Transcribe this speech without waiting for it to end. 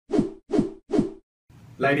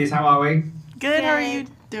Ladies, how are we? Good, how are you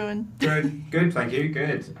doing? Good, thank you,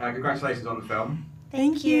 good. Congratulations on the film.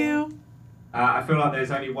 Thank you. I feel like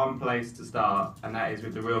there's only one place to start, and that is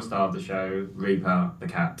with the real star of the show, Reaper the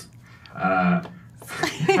cat. So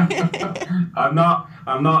I've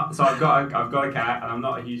got a cat, and I'm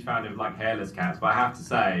not a huge fan of like hairless cats, but I have to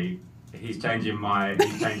say, he's changing my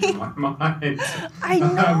mind. I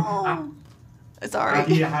know.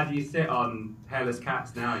 Sorry. How do you sit on hairless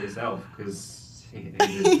cats now yourself? Because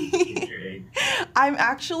I'm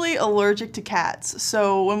actually allergic to cats.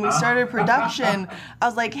 So when we started production, I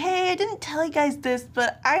was like, hey, I didn't tell you guys this,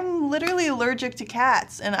 but I'm literally allergic to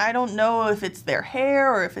cats. And I don't know if it's their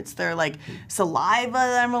hair or if it's their like saliva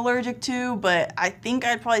that I'm allergic to, but I think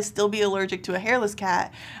I'd probably still be allergic to a hairless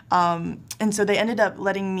cat. And so they ended up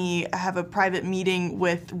letting me have a private meeting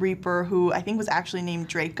with Reaper, who I think was actually named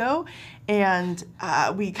Draco. And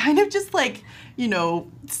we kind of just like, you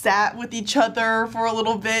know, sat with each other for a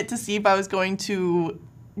little bit to see if I was going to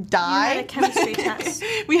die. You had a chemistry test.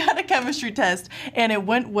 We had a chemistry test, and it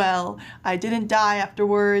went well. I didn't die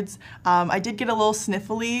afterwards. I did get a little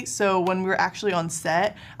sniffly, so when we were actually on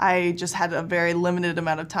set, I just had a very limited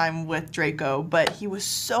amount of time with Draco, but he was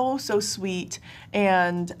so sweet,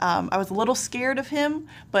 and I was a little scared of him,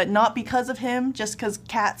 but not because of him, just because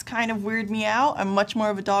cats kind of weird me out. I'm much more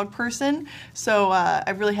of a dog person, so I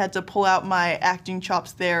really had to pull out my acting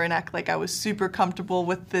chops there and act like I was super comfortable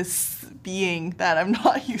with this being that I'm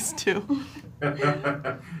not used to.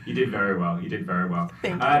 You did very well. You did very well.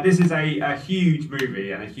 Thank you. This is a huge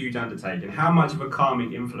movie and a huge undertaking. How much of a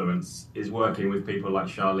calming influence is working with people like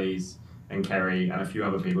Charlize and Kerry and a few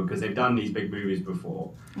other people, because they've done these big movies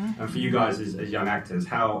before? Mm-hmm. And for you guys as young actors,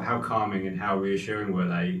 how calming and how reassuring were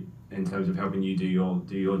they in terms of helping you do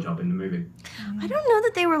your job in the movie? I don't know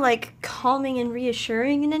that they were like calming and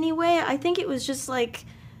reassuring in any way. I think it was just like,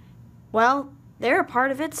 well, they're a part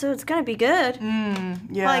of it, so it's gonna be good.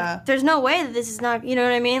 Yeah. Like, there's no way that this is not, you know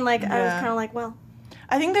what I mean? Like, yeah. I was kind of like, well.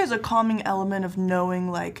 I think there's a calming element of knowing,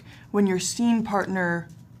 like, when your scene partner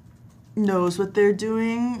knows what they're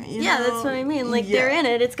doing, you know? That's what I mean. Like, they're in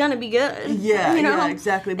it, it's gonna be good. Yeah, you know? Yeah,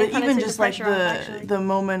 exactly. But even just, like, the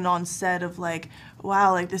moment on set of, like,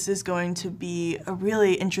 wow, like, this is going to be a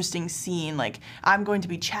really interesting scene. Like, I'm going to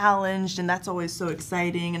be challenged, and that's always so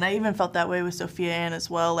exciting. And I even felt that way with Sophia Anne as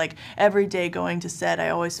well. Like, every day going to set, I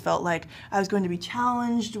always felt like I was going to be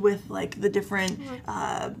challenged with, like, the different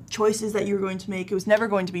choices that you were going to make. It was never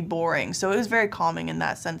going to be boring. So it was very calming in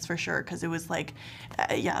that sense, for sure, because it was like,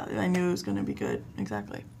 yeah, I knew it was going to be good.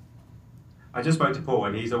 Exactly. I just spoke to Paul,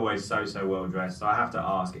 and he's always so well dressed. So I have to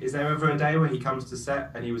ask: is there ever a day where he comes to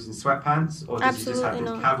set and he was in sweatpants, or does he just have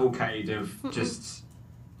this cavalcade of just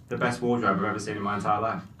the best wardrobe I've ever seen in my entire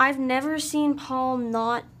life? I've never seen Paul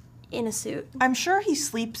not in a suit. I'm sure he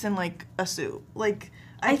sleeps in like a suit. Like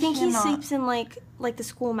I think he sleeps in like the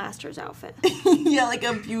Schoolmaster's outfit. Yeah, like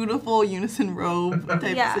a beautiful unison robe type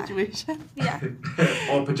of situation. Yeah.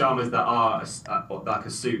 Or pajamas that are like a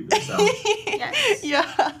suit themselves. Yes.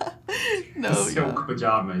 Yeah. No. Silk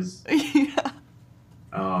pajamas. Yeah.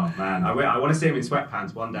 Oh man, I want to see him in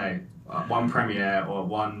sweatpants one day. One premiere or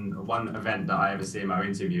one event that I ever see him at our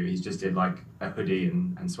interview, he's just in like a hoodie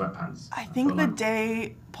and sweatpants. I think the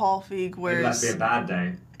day Paul Feig wears... That'd be a bad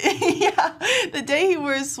day. Yeah, the day he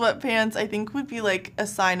wears sweatpants, I think would be like a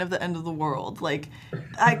sign of the end of the world. Like,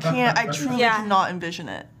 I truly cannot envision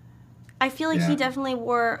it. I feel like he definitely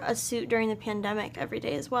wore a suit during the pandemic every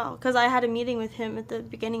day as well, because I had a meeting with him at the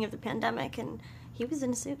beginning of the pandemic, and he was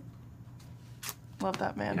in a suit. Love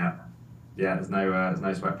that man. Yeah, there's no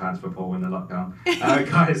sweatpants for Paul in the lockdown.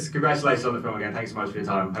 Guys, congratulations on the film again. Thanks so much for your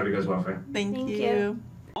time. Hope it goes well for you. Thank you.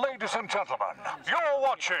 Ladies and gentlemen, you're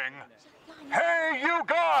watching Hey You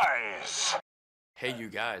Guys! Hey You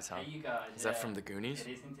Guys, huh? Hey You Guys. Is that from the Goonies?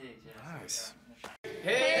 It is indeed, yes. Nice.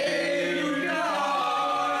 Hey